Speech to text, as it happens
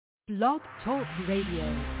Blog Talk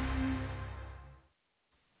Radio.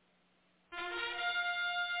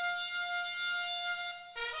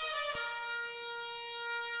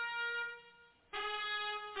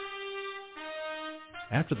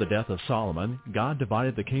 After the death of Solomon, God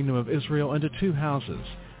divided the kingdom of Israel into two houses.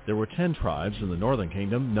 There were 10 tribes in the northern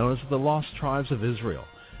kingdom known as the lost tribes of Israel.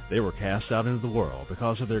 They were cast out into the world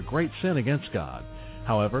because of their great sin against God.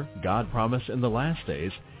 However, God promised in the last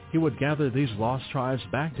days he would gather these lost tribes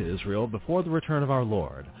back to Israel before the return of our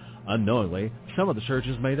Lord. Unknowingly, some of the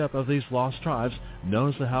churches made up of these lost tribes,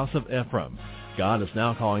 known as the house of Ephraim. God is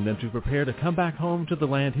now calling them to prepare to come back home to the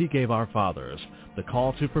land he gave our fathers. The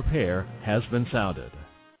call to prepare has been sounded.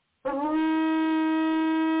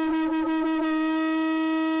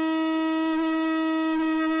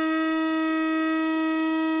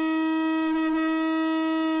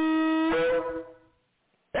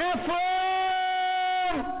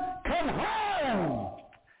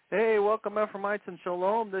 Welcome, Ephraimites and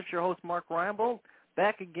Shalom. This is your host, Mark Reinbold,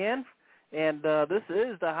 back again. And this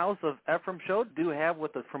is the House of Ephraim show. Do have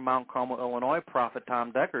with us from Mount Carmel, Illinois, Prophet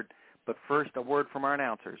Tom Deckard. But first, a word from our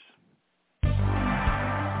announcers.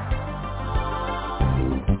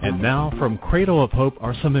 And now, from Cradle of Hope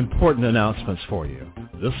are some important announcements for you.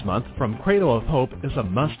 This month, from Cradle of Hope is a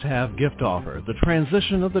must-have gift offer, the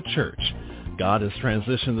transition of the church. God has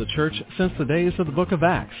transitioned the church since the days of the book of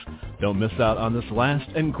Acts. Don't miss out on this last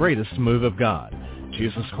and greatest move of God.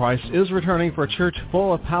 Jesus Christ is returning for a church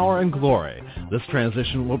full of power and glory. This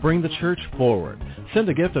transition will bring the church forward. Send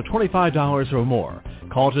a gift of $25 or more.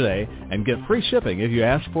 Call today and get free shipping if you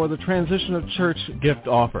ask for the Transition of Church gift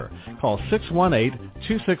offer. Call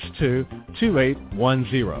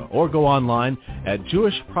 618-262-2810 or go online at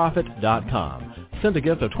jewishprophet.com. Send a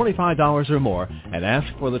gift of $25 or more and ask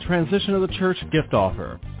for the Transition of the Church gift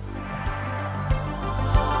offer.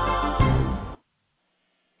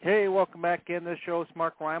 Hey, welcome back in. This show is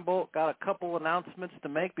Mark Reinbold. Got a couple announcements to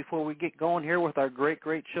make before we get going here with our great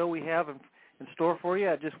show we have in store for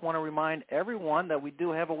you. I just want to remind everyone that we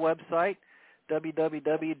do have a website,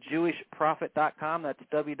 www.jewishprophet.com. That's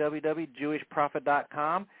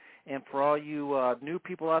www.jewishprophet.com. And for all you new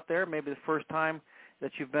people out there, maybe the first time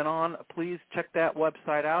that you've been on, please check that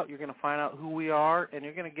website out. You're going to find out who we are, and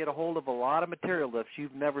you're going to get a hold of a lot of material that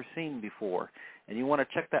you've never seen before. And you want to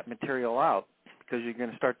check that material out because you're going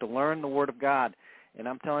to start to learn the Word of God. And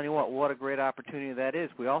I'm telling you what a great opportunity that is.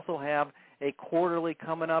 We also have a quarterly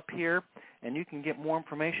coming up here, and you can get more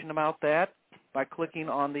information about that by clicking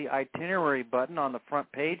on the itinerary button on the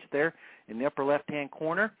front page there in the upper left-hand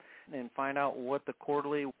corner and find out what the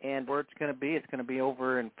quarterly and where it's going to be. It's going to be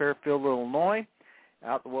over in Fairfield, Illinois,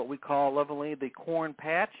 out what we call lovingly the Corn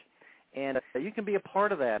Patch, and you can be a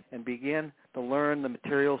part of that and begin to learn the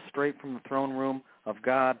material straight from the throne room of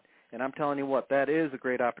God. And I'm telling you what, that is a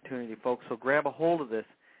great opportunity, folks. So grab a hold of this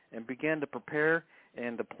and begin to prepare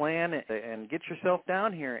and to plan and get yourself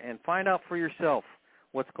down here and find out for yourself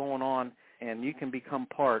what's going on, and you can become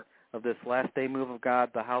part of this last day move of God,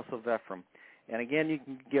 the House of Ephraim. And again, you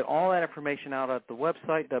can get all that information out at the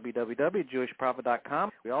website,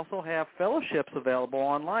 www.jewishprophet.com. We also have fellowships available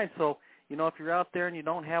online. So, if you're out there and you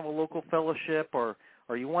don't have a local fellowship or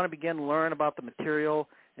you want to begin to learn about the material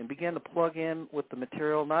and begin to plug in with the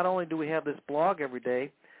material, not only do we have this blog every day,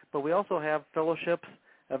 but we also have fellowships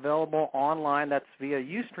available online. That's via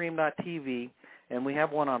ustream.tv, and we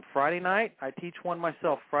have one on Friday night. I teach one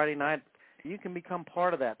myself Friday night. You can become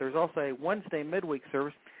part of that. There's also a Wednesday midweek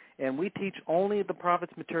service, and we teach only the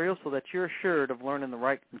prophet's material so that you're assured of learning the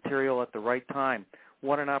right material at the right time.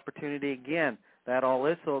 What an opportunity, again, that all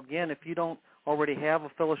is. So, again, if you don't already have a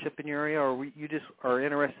fellowship in your area or you just are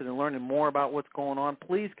interested in learning more about what's going on,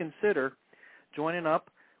 please consider joining up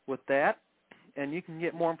with that. And you can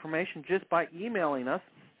get more information just by emailing us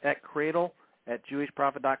at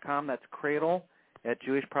cradle@jewishprophet.com. That's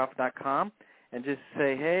cradle@jewishprophet.com. And just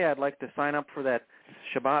say, hey, I'd like to sign up for that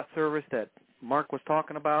Shabbat service that Mark was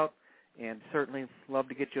talking about, and certainly love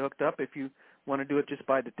to get you hooked up. If you want to do it just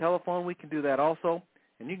by the telephone, we can do that also.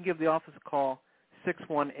 And you can give the office a call,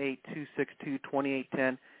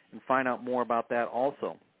 618-262-2810, and find out more about that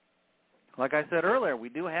also. Like I said earlier, we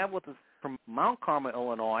do have with us from Mount Carmel,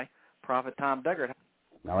 Illinois, Prophet Tom Deckard.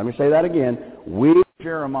 Now let me say that again. We,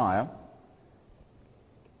 Jeremiah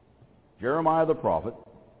the prophet,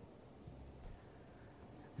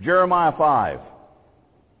 Jeremiah 5.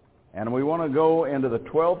 And we want to go into the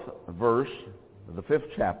 12th verse of the 5th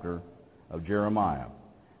chapter of Jeremiah.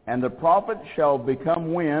 And the prophet shall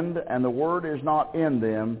become wind, and the word is not in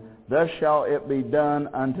them. Thus shall it be done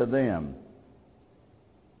unto them.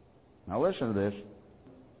 Now listen to this.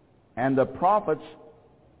 And the prophets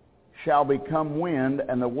shall become wind,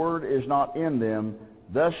 and the word is not in them,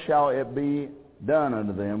 thus shall it be done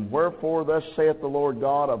unto them. Wherefore thus saith the Lord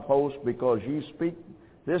God of hosts, because ye speak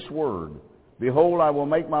this word, behold, I will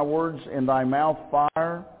make my words in thy mouth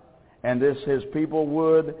fire, and this his people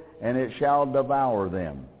wood, and it shall devour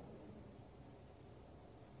them.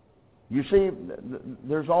 You see,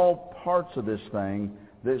 there's all parts of this thing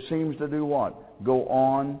that seems to do what? Go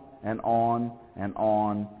on and on and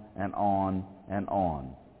on and on and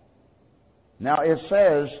on. Now it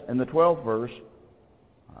says in the 12th verse,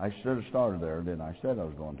 I should have started there, didn't I? I said I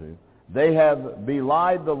was going to. They have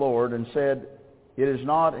belied the Lord and said, it is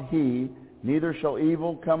not he, neither shall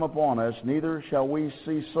evil come upon us, neither shall we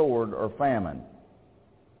see sword or famine.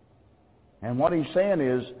 And what he's saying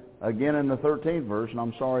is, again in the 13th verse, and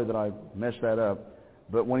I'm sorry that I messed that up,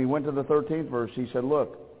 but when he went to the 13th verse, he said,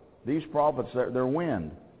 look, these prophets, they're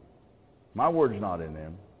wind. My word's not in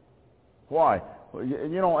them. Why? You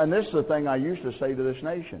know, and this is the thing I used to say to this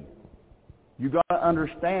nation. You've got to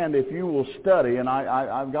understand, if you will study, and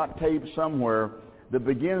I've got tape somewhere that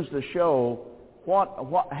begins to show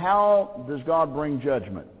how does God bring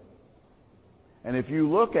judgment. And if you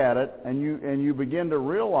look at it and you begin to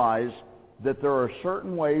realize that there are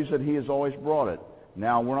certain ways that he has always brought it.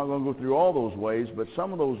 Now, we're not going to go through all those ways, but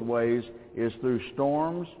some of those ways is through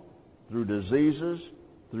storms, through diseases,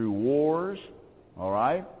 through wars, all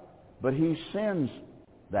right? But he sends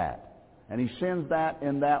that, and he sends that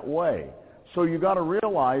in that way. So you've got to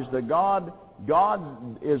realize that God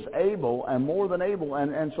is able and more than able,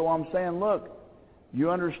 and so I'm saying, look, you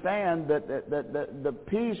understand that the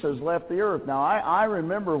peace has left the earth. Now, I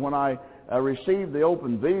remember when I received the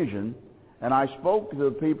open vision, and I spoke to the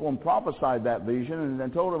people and prophesied that vision,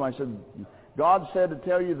 and told them, I said, God said to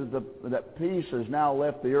tell you that peace has now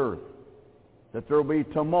left the earth, that there will be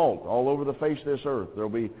tumult all over the face of this earth. There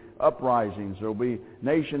will be uprisings. There will be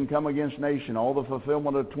nation come against nation. All the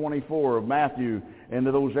fulfillment of 24 of Matthew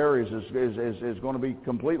into those areas is going to be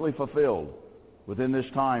completely fulfilled within this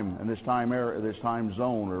time and this time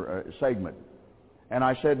zone or segment. And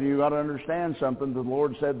I said, you got to understand something. The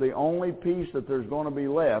Lord said the only peace that there's going to be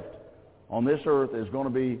left on this earth is going to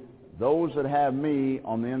be those that have me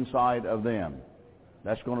on the inside of them.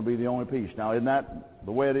 That's going to be the only peace. Now, isn't that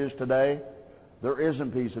the way it is today? There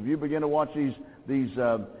isn't peace. If you begin to watch these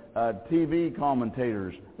TV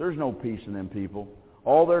commentators, there's no peace in them people.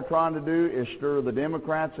 All they're trying to do is stir the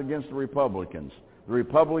Democrats against the Republicans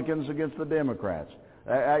against the Democrats.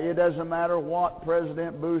 It doesn't matter what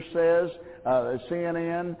President Bush says,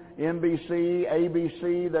 CNN, NBC,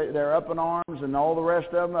 ABC, they're up in arms, and all the rest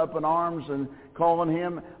of them up in arms and calling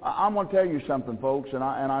him. I'm going to tell you something, folks, and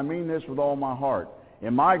I mean this with all my heart.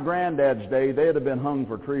 In my granddad's day, they'd have been hung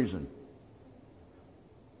for treason.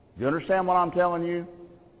 Do you understand what I'm telling you?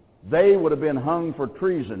 They would have been hung for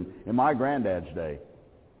treason in my granddad's day.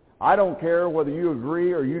 I don't care whether you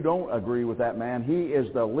agree or you don't agree with that man. He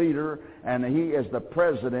is the leader and he is the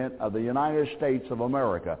president of the United States of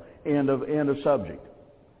America. End of subject.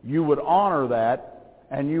 You would honor that,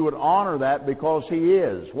 and you would honor that because he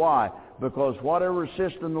is. Why? Because whatever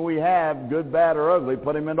system that we have, good, bad, or ugly,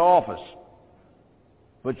 put him into office.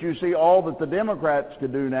 But you see, all that the Democrats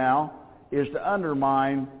could do now is to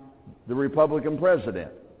undermine the Republican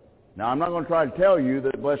president. Now, I'm not going to try to tell you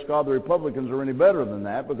that, bless God, the Republicans are any better than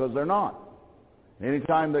that, because they're not.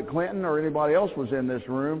 Anytime that Clinton or anybody else was in this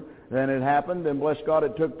room, then it happened, and bless God,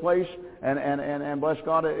 it took place, and bless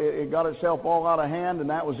God, it got itself all out of hand, and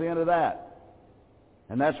that was the end of that.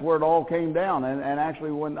 And that's where it all came down. And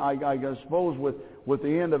actually, when I suppose with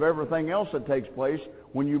the end of everything else that takes place,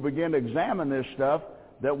 when you begin to examine this stuff,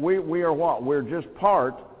 that we are what? We're just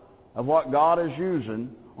part of what God is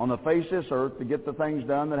using on the face of this earth to get the things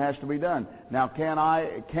done that has to be done. Now, can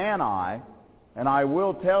I, and I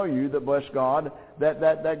will tell you that, bless God,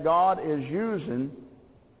 that God is using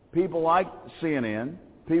people like CNN,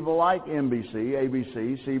 people like NBC,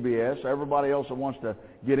 ABC, CBS, everybody else that wants to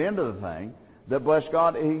get into the thing, that, bless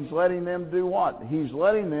God, He's letting them do what? He's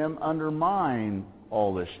letting them undermine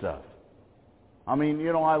all this stuff. I mean,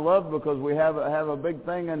 you know, I love, because we have a big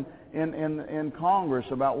thing in Congress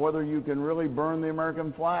about whether you can really burn the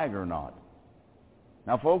American flag or not.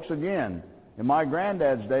 Now, folks, again, in my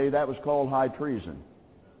granddad's day, that was called high treason.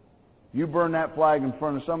 You burn that flag in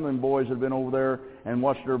front of some of them boys that had been over there and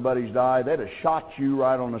watched their buddies die, they'd have shot you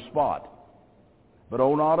right on the spot. But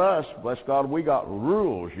oh, not us. Bless God, we got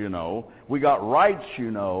rules, you know. We got rights, you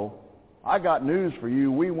know. I got news for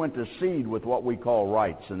you. We went to seed with what we call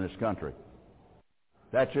rights in this country.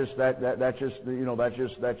 That's just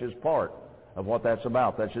part of what that's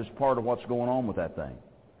about. That's just part of what's going on with that thing.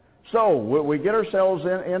 So we get ourselves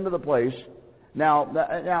into the place.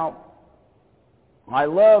 Now, I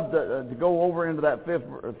love to go over into that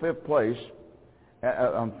fifth place,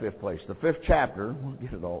 the fifth chapter. We'll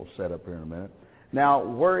get it all set up here in a minute. Now,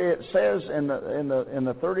 where it says in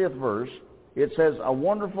the 30th verse, it says, a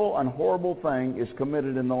wonderful and horrible thing is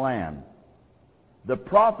committed in the land. The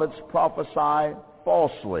prophets prophesy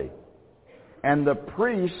falsely, and the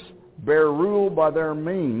priests bear rule by their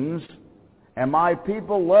means, and my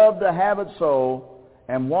people love to have it so,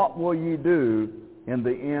 and what will ye do in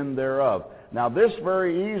the end thereof? Now this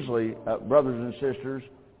very easily, brothers and sisters,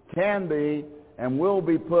 can be and will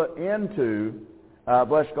be put into,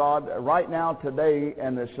 bless God, right now today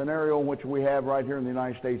and the scenario in which we have right here in the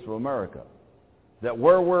United States of America. That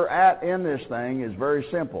where we're at in this thing is very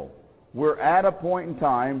simple. We're at a point in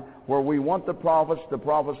time where we want the prophets to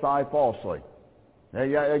prophesy falsely. Now,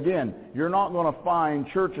 again, you're not going to find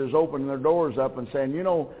churches opening their doors up and saying, you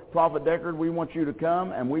know, Prophet Deckard, we want you to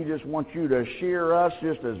come and we just want you to shear us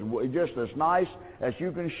just as nice as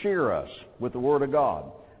you can shear us with the Word of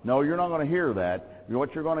God. No, you're not going to hear that.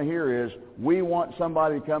 What you're going to hear is, we want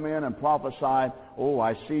somebody to come in and prophesy, oh,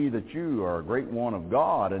 I see that you are a great one of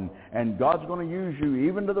God, and God's going to use you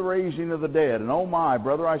even to the raising of the dead. And oh my,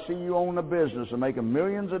 brother, I see you own a business and making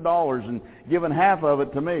millions of dollars and giving half of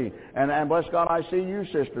it to me. And bless God, I see you,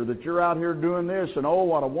 sister, that you're out here doing this, and oh,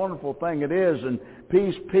 what a wonderful thing it is, and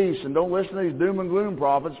peace, peace. And don't listen to these doom and gloom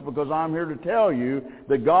prophets, because I'm here to tell you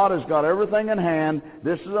that God has got everything in hand.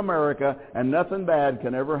 This is America, and nothing bad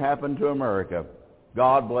can ever happen to America.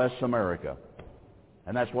 God bless America.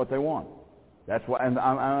 And that's what they want. That's what, and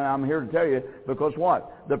I'm here to tell you, because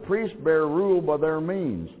what? The priests bear rule by their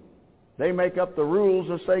means. They make up the rules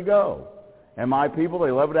as they go. And my people, they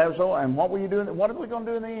love it as so. And what will you do? What are we going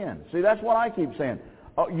to do in the end? See, that's what I keep saying.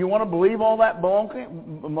 Oh, you want to believe all that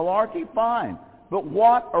malarkey? Fine. But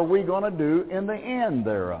what are we going to do in the end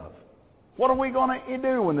thereof? What are we going to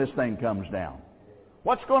do when this thing comes down?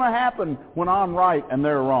 What's going to happen when I'm right and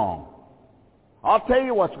they're wrong? I'll tell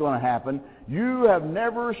you what's going to happen. You have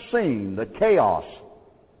never seen the chaos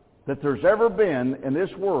that there's ever been in this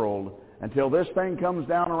world until this thing comes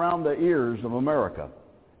down around the ears of America.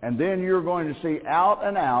 And then you're going to see out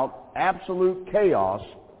and out absolute chaos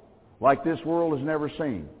like this world has never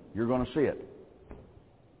seen. You're going to see it.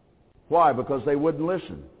 Why? Because they wouldn't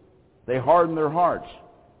listen. They hardened their hearts.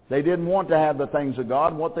 They didn't want to have the things of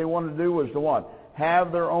God. What they wanted to do was to what?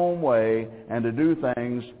 Have their own way and to do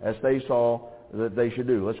things as they saw that they should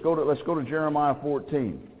do. Let's go to Jeremiah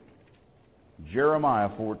 14. Jeremiah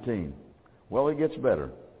 14. Well, it gets better.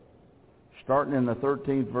 Starting in the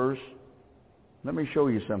 13th verse. Let me show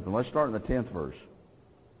you something. Let's start in the 10th verse.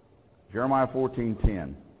 Jeremiah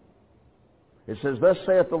 14:10. It says, Thus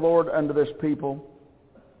saith the Lord unto this people,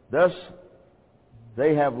 Thus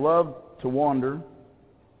they have loved to wander,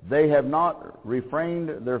 they have not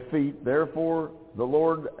refrained their feet, therefore the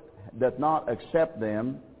Lord doth not accept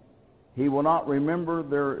them. He will not remember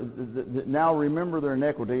remember their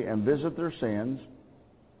iniquity and visit their sins.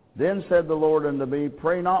 Then said the Lord unto me,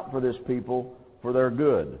 Pray not for this people, for their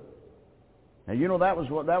good. Now you know that was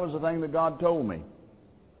the thing that God told me.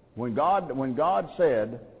 When God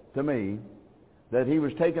said to me that He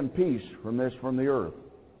was taking peace from the earth,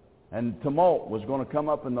 and tumult was going to come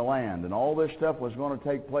up in the land, and all this stuff was going to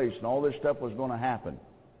take place, and all this stuff was going to happen.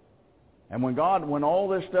 And when all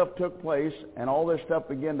this stuff took place and all this stuff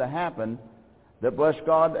began to happen, that bless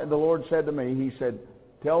God, the Lord said to me, He said,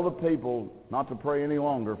 Tell the people not to pray any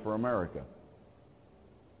longer for America.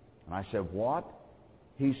 And I said, What?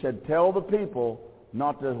 He said, Tell the people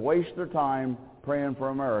not to waste their time praying for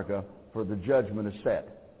America, for the judgment is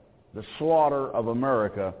set. The slaughter of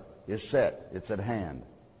America is set. It's at hand.